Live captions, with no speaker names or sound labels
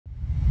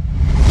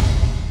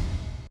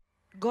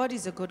God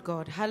is a good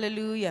God.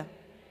 Hallelujah.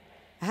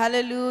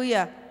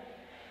 Hallelujah.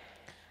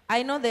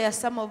 I know there are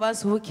some of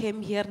us who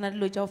came here na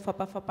dilo tša go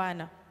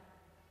fapa-fapana.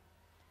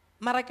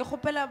 Mara ke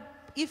kgopela,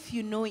 if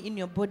you know in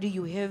your body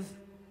you have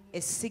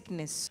a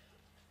sickness,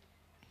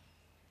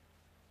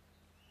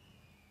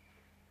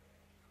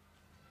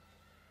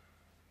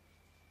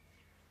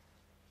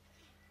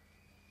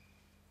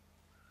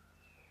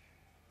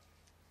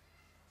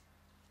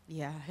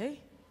 yeah, hey?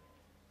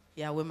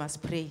 Yeah, we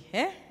must pray,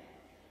 eh?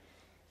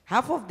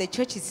 Half of the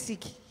church is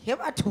sick. Here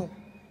at home.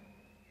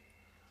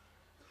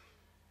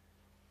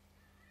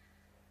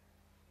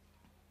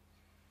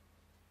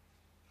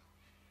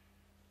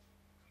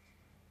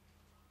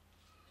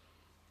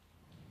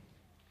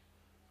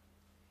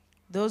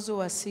 Those who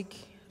are sick,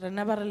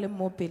 renabara le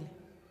mopile.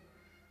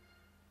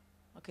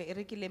 Okay,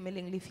 Eriki le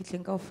meleng le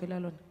fitleng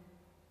kaofela lona.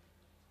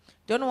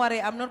 Don't worry,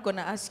 I'm not going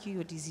to ask you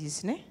your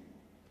disease, ne?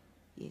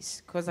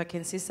 Yes, because I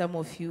can see some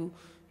of you,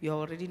 you're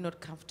already not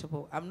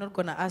comfortable. I'm not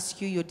going to ask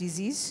you your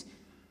disease.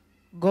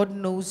 God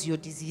knows your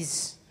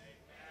disease.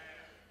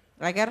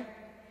 Right?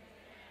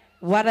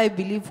 What I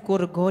believe,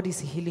 God is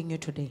healing you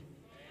today.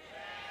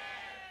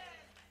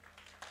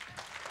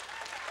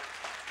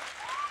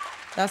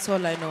 That's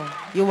all I know.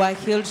 You are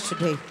healed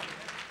today.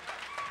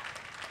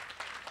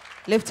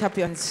 Lift up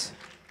your hands.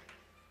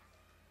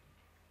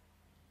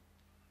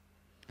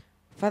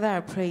 Father,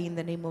 I pray in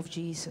the name of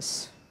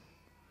Jesus.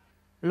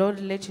 Lord,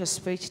 let your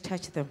spirit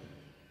touch them.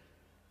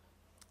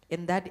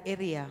 In that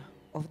area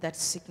of that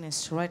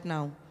sickness right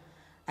now,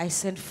 I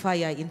send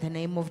fire in the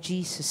name of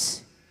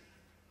Jesus.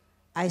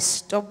 I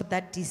stop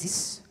that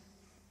disease,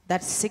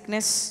 that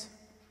sickness.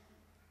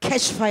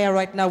 Catch fire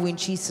right now in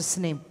Jesus'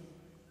 name.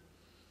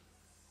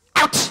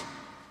 Out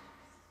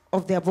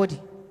of their body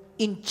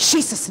in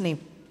Jesus' name.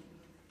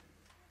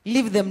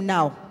 Leave them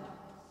now.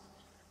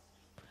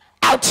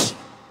 Out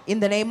in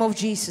the name of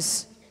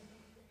Jesus.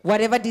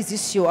 Whatever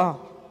disease you are,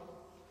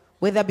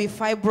 whether it be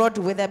fibroid,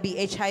 whether it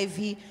be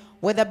HIV,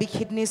 whether it be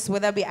kidneys,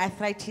 whether it be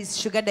arthritis,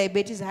 sugar,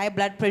 diabetes, high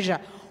blood pressure,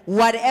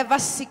 whatever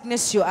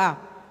sickness you are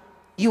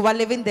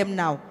living them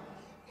now.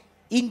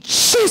 In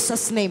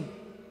Jesus' name.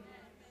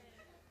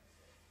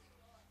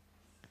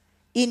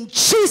 In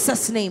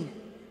Jesus' name.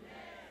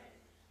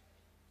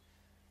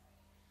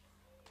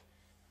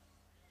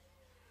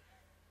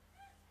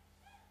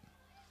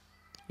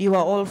 You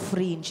are all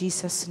free in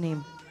Jesus'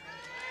 name.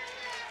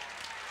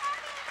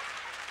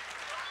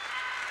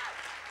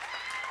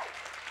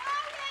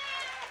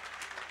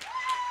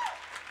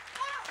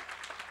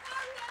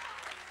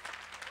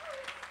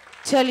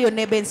 Tell your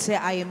neighbor and say,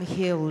 I am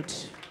healed.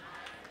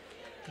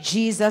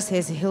 Jesus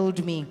has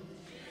healed me.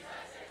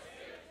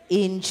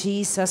 In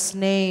Jesus'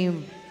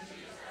 name.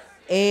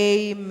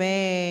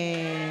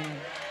 Amen.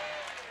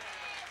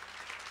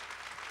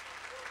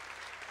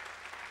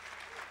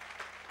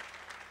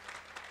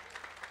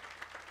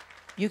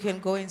 You can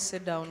go and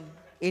sit down.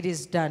 It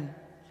is done.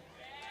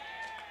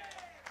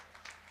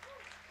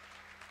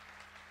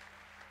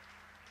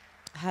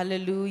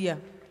 Hallelujah.